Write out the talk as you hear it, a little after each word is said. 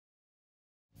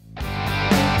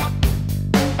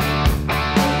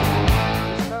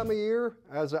here,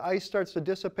 as the ice starts to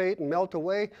dissipate and melt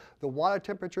away, the water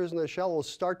temperatures in the shallows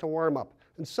start to warm up.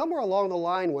 And somewhere along the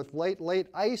line with late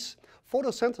ice,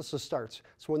 photosynthesis starts.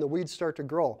 So when the weeds start to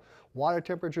grow. Water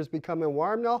temperatures becoming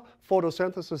warm now,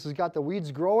 photosynthesis has got the weeds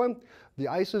growing, the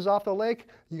ice is off the lake,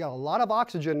 you got a lot of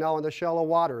oxygen now in the shallow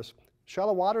waters.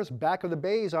 Shallow waters, back of the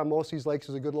bays on most of these lakes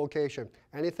is a good location.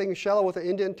 Anything shallow with an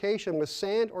indentation with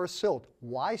sand or silt.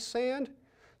 Why sand?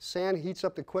 Sand heats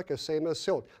up the quickest, same as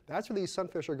silt. That's where these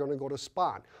sunfish are going to go to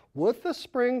spawn. With the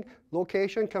spring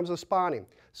location comes the spawning.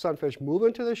 Sunfish move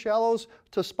into the shallows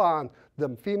to spawn. The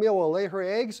female will lay her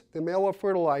eggs, the male will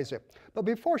fertilize it. But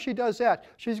before she does that,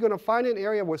 she's going to find an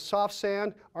area with soft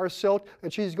sand or silt,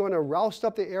 and she's going to roust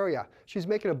up the area. She's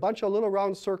making a bunch of little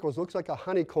round circles, looks like a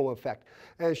honeycomb effect.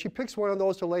 And she picks one of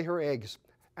those to lay her eggs.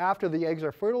 After the eggs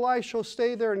are fertilized, she'll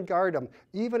stay there and guard them.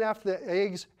 Even after the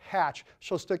eggs hatch,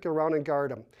 she'll stick around and guard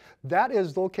them. That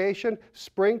is location,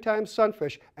 springtime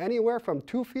sunfish, anywhere from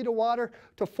 2 feet of water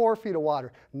to 4 feet of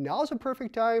water. Now's the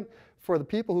perfect time for the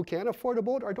people who can't afford a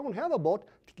boat or don't have a boat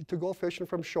to go fishing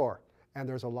from shore. And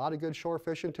there's a lot of good shore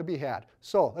fishing to be had.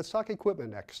 So let's talk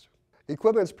equipment next.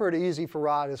 Equipment's pretty easy for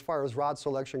rod as far as rod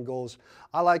selection goes.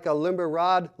 I like a limber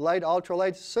rod, light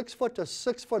ultralight, 6 foot to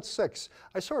 6'6".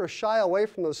 I sort of shy away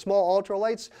from the small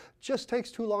ultralights. Just takes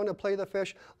too long to play the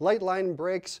fish. Light line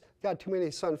breaks. Got too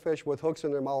many sunfish with hooks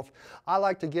in their mouth. I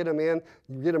like to get them in,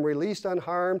 get them released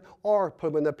unharmed, or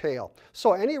put them in the pail.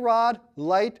 So any rod,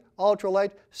 light,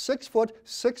 ultralight, 6 foot,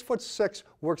 6'6"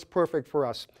 works perfect for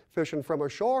us. Fishing from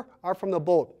ashore or from the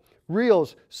boat.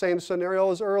 Reels, same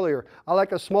scenario as earlier. I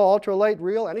like a small ultralight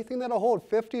reel, anything that'll hold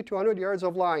 50 to 100 yards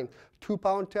of line.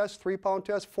 2-pound test, 3-pound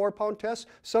test, 4-pound test.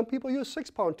 Some people use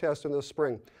 6-pound test in the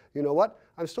spring. You know what?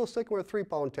 I'm still sticking with a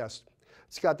 3-pound test.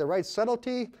 It's got the right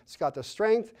subtlety, it's got the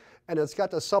strength, and it's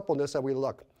got the suppleness that we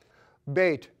look.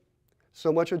 Bait,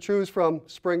 so much to choose from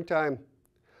springtime.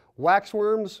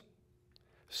 Waxworms,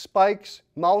 spikes,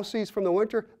 mousies from the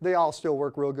winter, they all still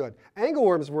work real good.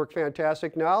 Angleworms work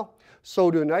fantastic now.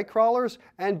 So do night crawlers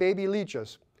and baby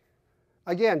leeches.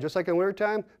 Again, just like in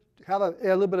wintertime, have a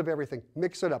little bit of everything.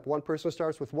 Mix it up. One person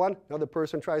starts with one, another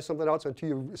person tries something else until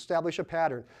you establish a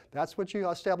pattern. That's what you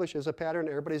establish as a pattern.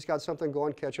 Everybody's got something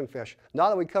going catching fish. Now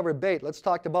that we covered bait, let's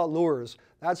talk about lures.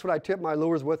 That's what I tip my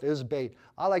lures with is bait.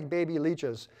 I like baby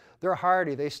leeches. They're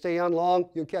hardy. They stay on long.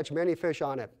 You catch many fish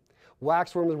on it.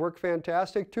 Waxworms work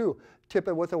fantastic too. Tip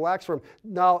it with a waxworm.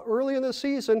 Now, early in the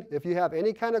season, if you have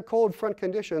any kind of cold front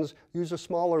conditions, use a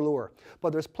smaller lure.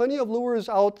 But there's plenty of lures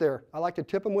out there. I like to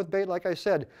tip them with bait, like I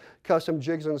said. Custom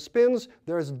jigs and spins.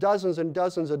 There's dozens and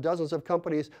dozens of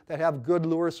companies that have good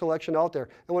lure selection out there.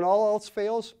 And when all else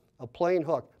fails, a plain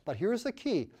hook. But here's the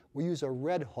key. We use a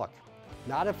red hook.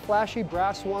 Not a flashy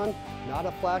brass one, not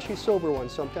a flashy silver one.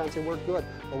 Sometimes they work good,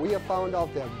 but we have found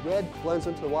out that red blends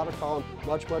into the water column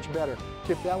much, much better.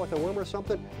 Tip that with a worm or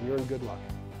something, and you're in good luck.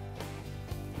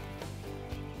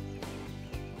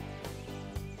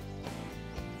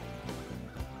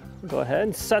 Go ahead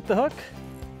and set the hook.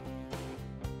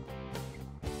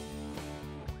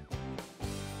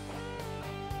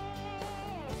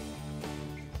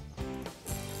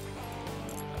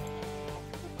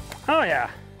 Oh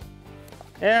yeah.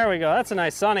 There we go, that's a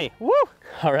nice sunny. Woo!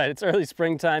 All right, it's early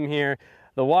springtime here.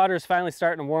 The water's finally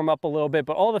starting to warm up a little bit,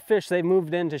 but all the fish, they've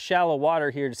moved into shallow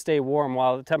water here to stay warm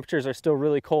while the temperatures are still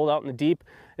really cold out in the deep.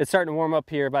 It's starting to warm up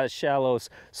here by the shallows.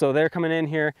 So they're coming in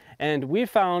here, and we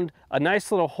found a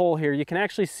nice little hole here. You can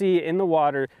actually see in the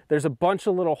water, there's a bunch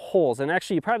of little holes, and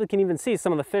actually you probably can even see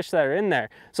some of the fish that are in there.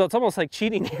 So it's almost like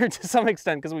cheating here to some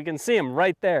extent because we can see them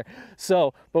right there.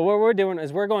 So, but what we're doing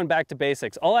is we're going back to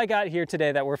basics. All I got here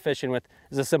today that we're fishing with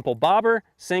is a simple bobber,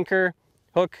 sinker,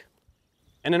 hook,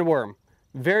 and then a worm.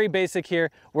 Very basic here.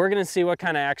 We're gonna see what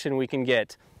kind of action we can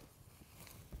get.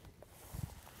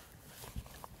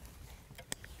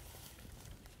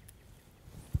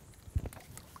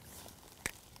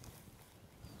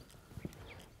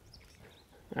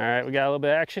 All right, we got a little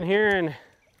bit of action here, and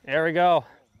there we go.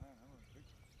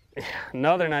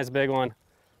 Another nice big one.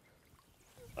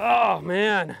 Oh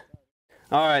man.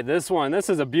 All right, this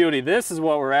is a beauty. This is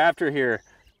what we're after here.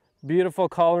 Beautiful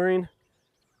coloring.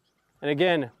 And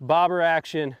again, bobber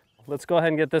action. Let's go ahead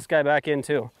and get this guy back in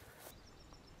too.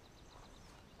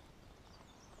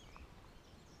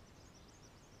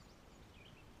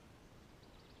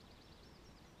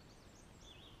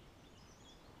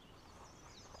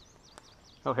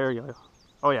 Oh, here we go.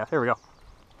 Oh yeah, here we go.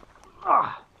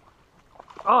 Oh,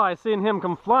 I seen him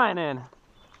come flying in.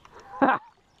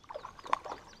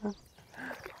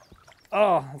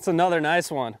 Oh, that's another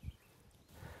nice one.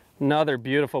 Another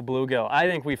beautiful bluegill. I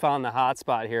think we found the hot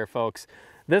spot here, folks.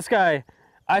 This guy,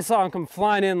 I saw him come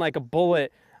flying in like a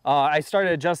bullet. I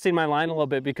started adjusting my line a little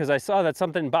bit because I saw that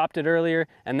something bopped it earlier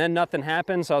and then nothing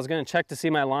happened, so I was going to check to see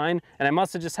my line, and I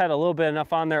must have just had a little bit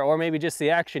enough on there, or maybe just the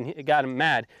action it got him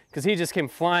mad, because he just came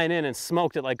flying in and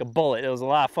smoked it like a bullet. It was a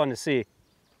lot of fun to see.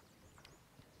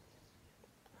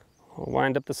 We'll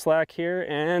wind up the slack here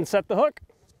and set the hook.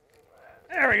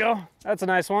 There we go. That's a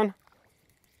nice one.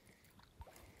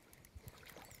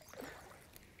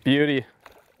 Beauty.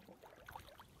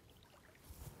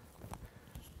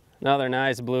 Another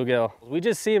nice bluegill. We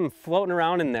just see him floating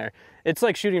around in there. It's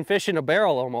like shooting fish in a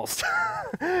barrel almost.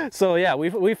 So yeah,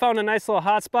 we found a nice little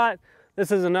hot spot.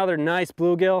 This is another nice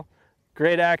bluegill.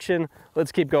 Great action.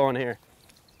 Let's keep going here.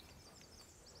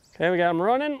 Okay, we got him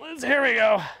running. Here we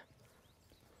go.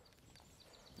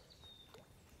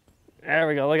 There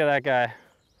we go, look at that guy.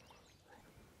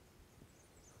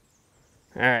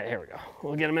 All right, here we go.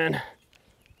 We'll get him in.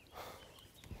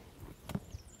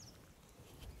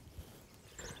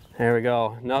 There we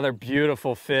go, another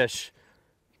beautiful fish.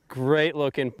 Great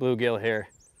looking bluegill here.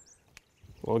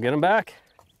 We'll get him back.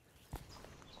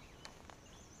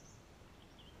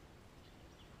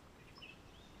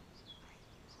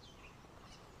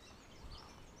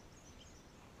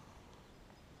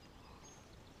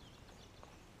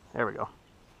 There we go.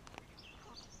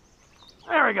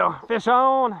 There we go, fish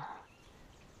on.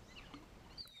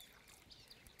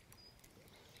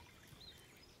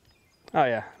 Oh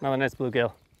yeah, another nice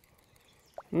bluegill.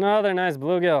 Another nice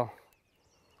bluegill.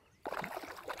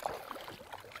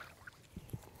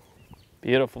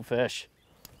 Beautiful fish.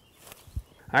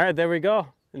 All right, there we go.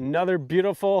 Another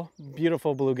beautiful,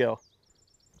 beautiful bluegill.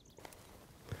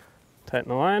 Tighten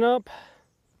the line up.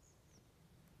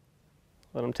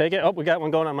 Let him take it. Oh, we got one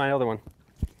going on my other one.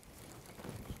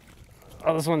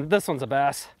 Oh, this one's a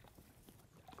bass.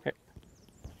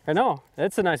 I know,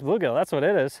 it's a nice bluegill. That's what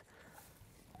it is.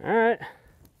 All right.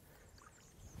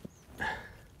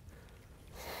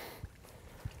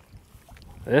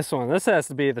 This has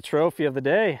to be the trophy of the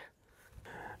day.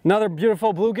 Another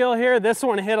beautiful bluegill here. This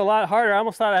one hit a lot harder. I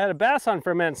almost thought I had a bass on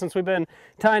for a minute since we've been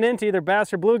tying into either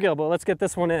bass or bluegill, but let's get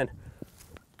this one in.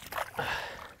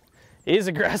 He's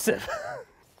aggressive.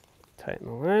 Tighten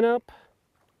the line up.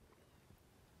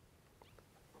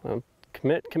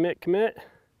 Commit, commit, commit.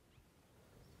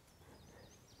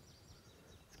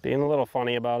 It's being a little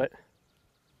funny about it.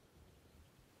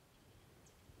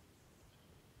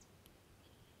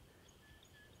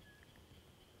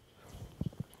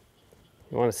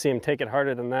 You want to see him take it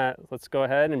harder than that. Let's go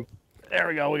ahead and there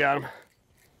we go, we got him.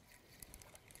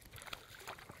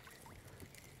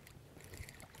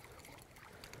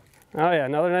 Oh yeah,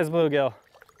 another nice bluegill.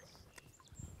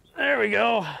 There we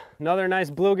go, another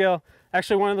nice bluegill.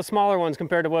 Actually one of the smaller ones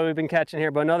compared to what we've been catching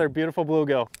here, but another beautiful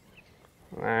bluegill.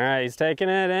 All right, he's taking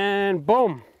it and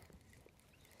boom.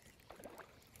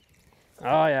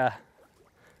 Oh yeah,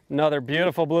 another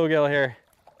beautiful bluegill here.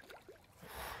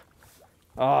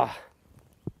 Oh.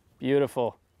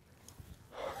 Beautiful.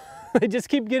 They just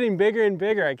keep getting bigger and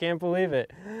bigger. I can't believe it.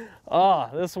 Oh,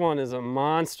 this one is a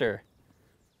monster.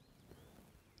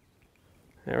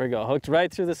 There we go. Hooked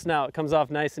right through the snout. It comes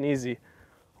off nice and easy.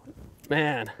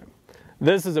 Man,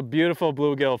 this is a beautiful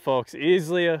bluegill, folks.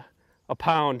 Easily a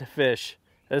pound fish.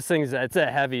 This thing's, it's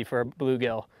a heavy for a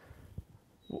bluegill.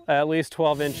 At least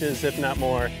 12 inches, if not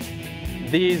more.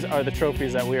 These are the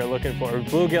trophies that we are looking for. A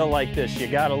bluegill like this, you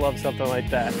gotta love something like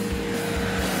that.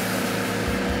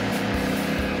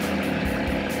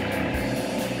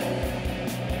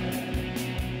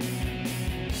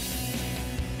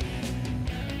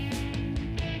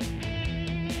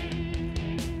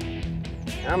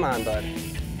 Come on, bud.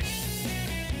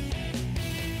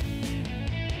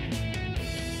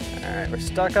 All right, we're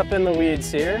stuck up in the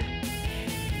weeds here.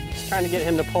 Just trying to get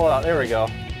him to pull it out. There we go.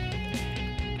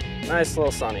 Nice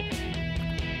little sunny.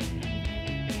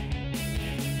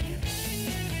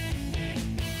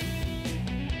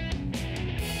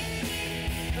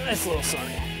 Nice little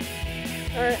sunny.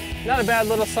 All right, not a bad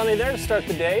little sunny there to start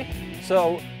the day.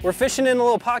 So we're fishing in a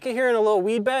little pocket here in a little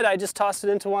weed bed. I just tossed it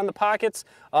into one of the pockets.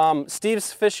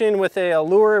 Steve's fishing with a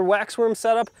lure waxworm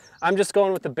setup. I'm just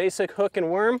going with the basic hook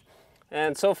and worm.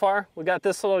 And so far, we got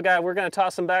this little guy. We're gonna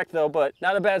toss him back though, but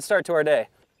not a bad start to our day.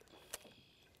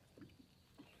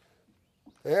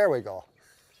 There we go.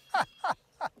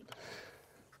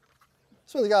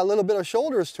 This one's got a little bit of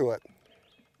shoulders to it.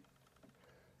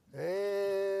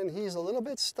 And he's a little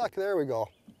bit stuck. There we go.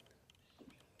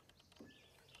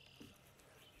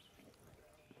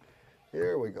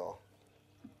 Here we go.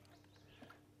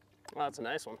 Well, that's a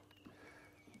nice one.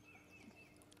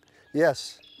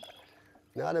 Yes,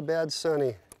 not a bad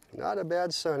sunny. Not a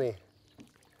bad sunny.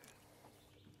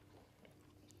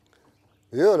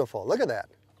 Beautiful, look at that.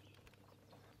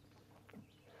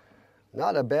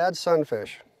 Not a bad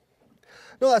sunfish.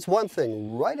 No, that's one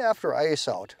thing, right after ice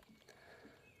out,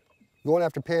 going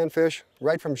after panfish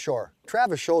right from shore.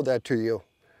 Travis showed that to you.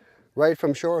 Right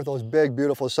from shore, those big,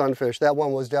 beautiful sunfish. That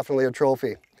one was definitely a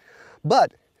trophy.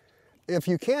 But if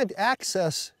you can't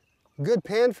access good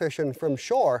pan fishing from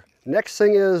shore, next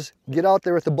thing is get out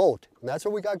there with the boat. And that's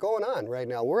what we got going on right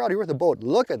now. We're out here with the boat.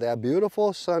 Look at that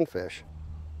beautiful sunfish.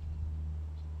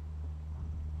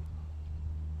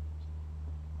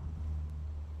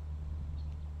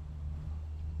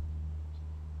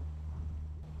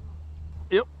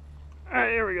 Yep. All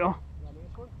right, here we go.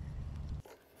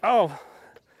 Oh,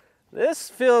 this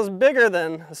feels bigger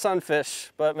than a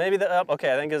sunfish, but maybe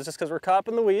okay, I think it's just because we're caught up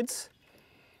in the weeds.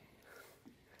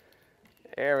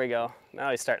 There we go. Now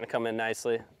he's starting to come in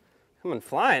nicely. Coming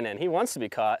flying in. He wants to be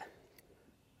caught.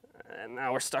 And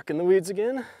now we're stuck in the weeds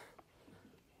again.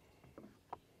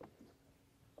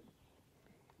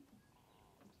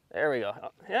 There we go.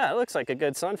 Yeah, it looks like a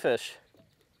good sunfish.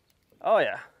 Oh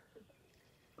yeah.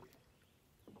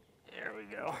 There we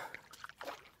go.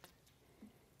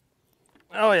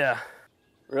 Oh yeah.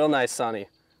 Real nice sunny.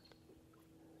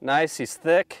 Nice, he's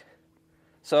thick.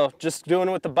 So just doing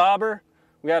it with the bobber.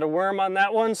 We got a worm on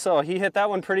that one, so he hit that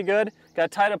one pretty good. Got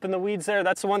tied up in the weeds there.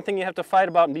 That's the one thing you have to fight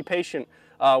about and be patient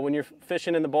when you're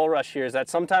fishing in the bulrush here, is that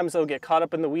sometimes they'll get caught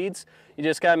up in the weeds. You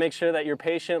just gotta make sure that you're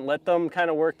patient, let them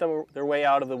kind of work their way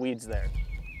out of the weeds there.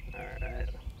 All right,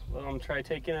 let them try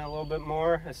taking it a little bit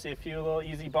more. I see a few little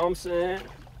easy bumps in it.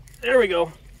 There we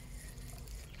go.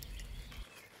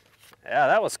 Yeah,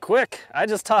 that was quick. I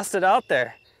just tossed it out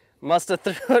there. Must have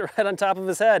threw it right on top of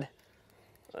his head.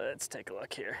 Let's take a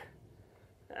look here.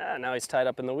 Now he's tied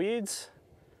up in the weeds.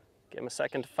 Give him a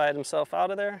second to fight himself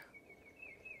out of there.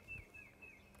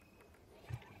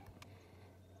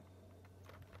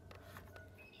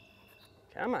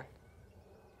 Come on.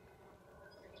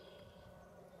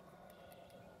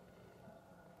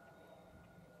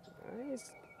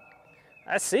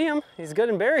 I see him. He's good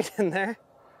and buried in there.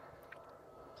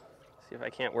 See if I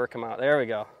can't work him out. There we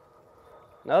go.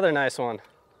 Another nice one.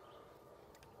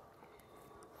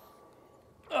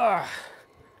 Ah.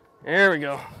 There we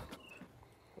go.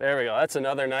 There we go. That's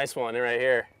another nice one right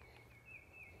here.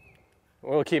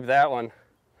 We'll keep that one.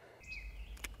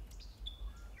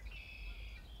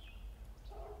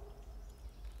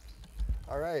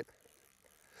 All right.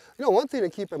 You know, one thing to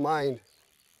keep in mind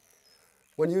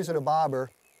when using a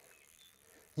bobber,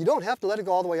 you don't have to let it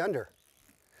go all the way under.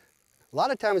 A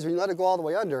lot of times when you let it go all the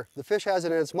way under, the fish has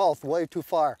it in its mouth way too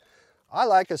far. I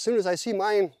like, as soon as I see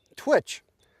mine twitch,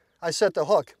 I set the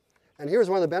hook. And here's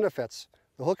one of the benefits.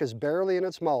 The hook is barely in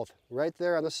its mouth, right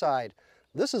there on the side.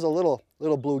 This is a little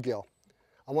bluegill.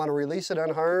 I want to release it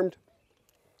unharmed.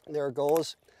 There it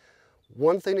goes.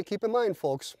 One thing to keep in mind,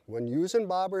 folks, when using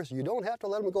bobbers, you don't have to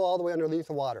let them go all the way underneath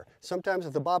the water. Sometimes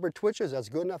if the bobber twitches, that's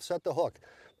good enough, set the hook.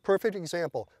 Perfect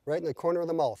example, right in the corner of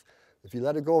the mouth. If you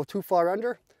let it go too far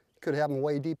under, it could have them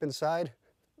way deep inside,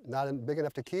 not big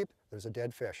enough to keep, there's a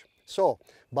dead fish. So,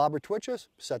 bobber twitches,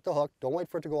 set the hook, don't wait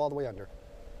for it to go all the way under.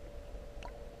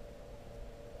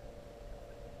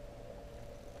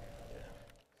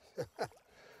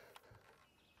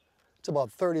 It's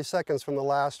about 30 seconds from the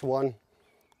last one.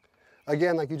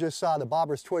 Again, like you just saw, the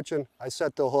bobber's twitching, I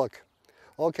set the hook.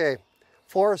 Okay,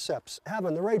 forceps,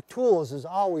 having the right tools is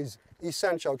always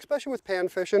essential, especially with pan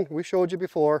fishing. We showed you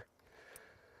before.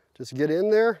 Just get in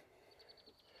there,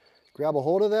 grab a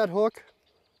hold of that hook,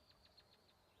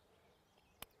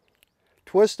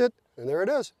 twist it, and there it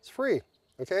is, it's free,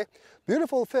 okay?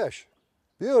 Beautiful fish,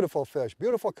 beautiful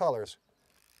colors.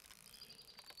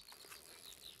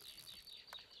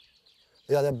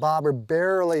 Yeah, that bobber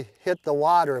barely hit the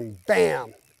water and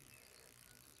bam!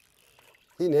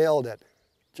 He nailed it.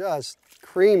 Just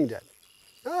creamed it.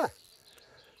 Ah,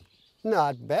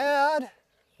 not bad.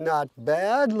 Not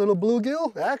bad, little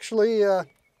bluegill. Actually,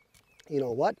 you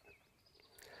know what?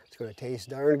 It's going to taste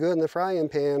darn good in the frying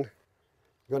pan.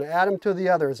 I'm going to add them to the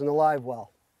others in the live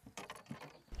well.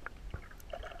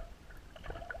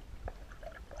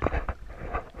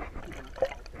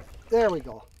 There we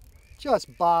go.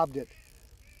 Just bobbed it.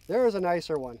 There's a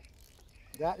nicer one.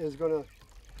 That is going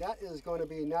to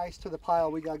be nice to the pile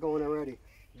we got going already.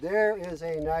 There is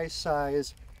a nice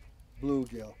size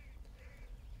bluegill.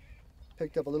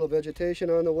 Picked up a little vegetation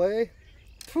on the way.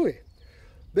 Phew.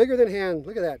 Bigger than hand,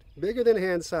 look at that. Bigger than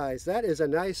hand size. That is a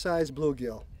nice size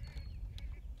bluegill.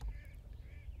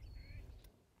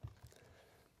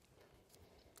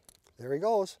 There he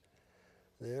goes.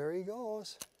 There he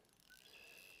goes.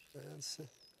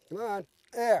 Come on.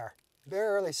 There.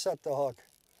 Barely set the hook.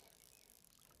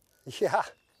 Yeah.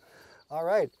 All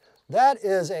right. That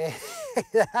is a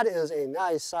that is a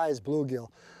nice sized bluegill.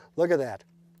 Look at that.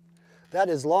 That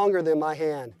is longer than my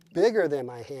hand, bigger than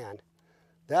my hand.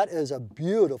 That is a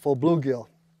beautiful bluegill.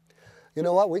 You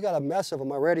know what? We got a mess of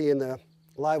them already in the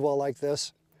live well like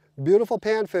this. Beautiful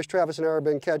panfish Travis and I have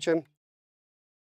been catching.